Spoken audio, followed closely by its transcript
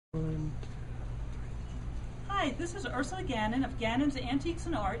Hi, this is Ursula Gannon of Gannon's Antiques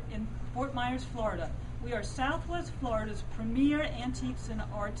and Art in Fort Myers, Florida. We are Southwest Florida's premier antiques and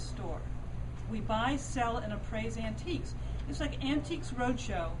art store. We buy, sell, and appraise antiques. It's like Antiques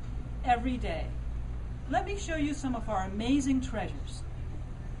Roadshow every day. Let me show you some of our amazing treasures.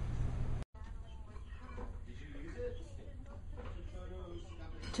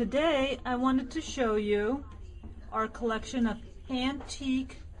 Today, I wanted to show you our collection of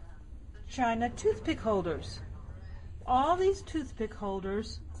antique China toothpick holders. All these toothpick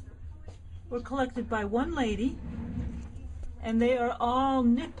holders were collected by one lady, and they are all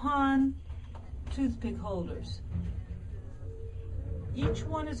Nippon toothpick holders. Each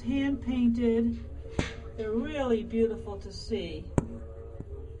one is hand painted. They're really beautiful to see.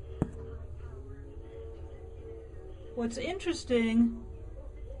 What's interesting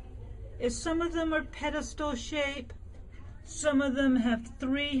is some of them are pedestal shape. Some of them have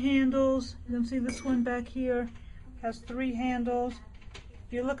 3 handles. You can see this one back here has 3 handles.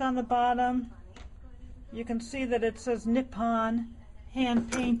 If you look on the bottom, you can see that it says Nippon,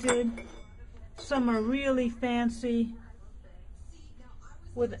 hand painted. Some are really fancy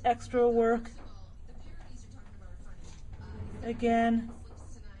with extra work. Again,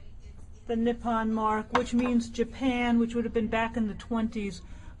 the Nippon mark, which means Japan, which would have been back in the 20s.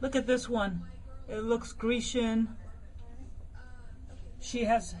 Look at this one. It looks Grecian. She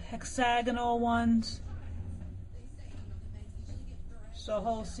has hexagonal ones. So a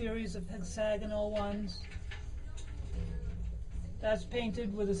whole series of hexagonal ones. That's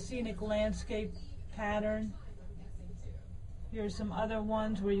painted with a scenic landscape pattern. Here's some other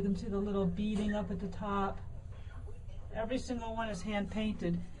ones where you can see the little beading up at the top. Every single one is hand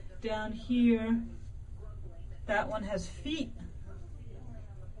painted. Down here, that one has feet,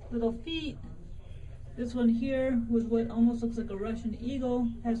 little feet. This one here with what almost looks like a Russian eagle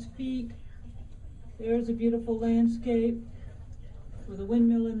has feet. There's a beautiful landscape with a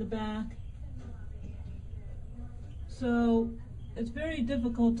windmill in the back. So it's very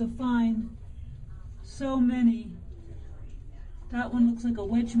difficult to find so many. That one looks like a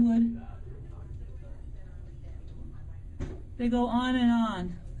Wedgwood. They go on and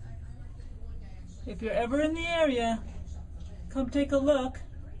on. If you're ever in the area, come take a look.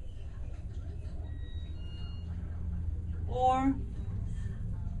 Or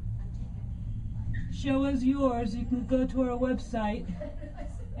show us yours. You can go to our website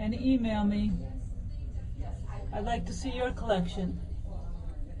and email me. I'd like to see your collection.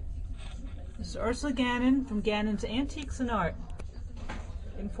 This is Ursula Gannon from Gannon's Antiques and Art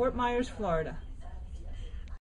in Fort Myers, Florida.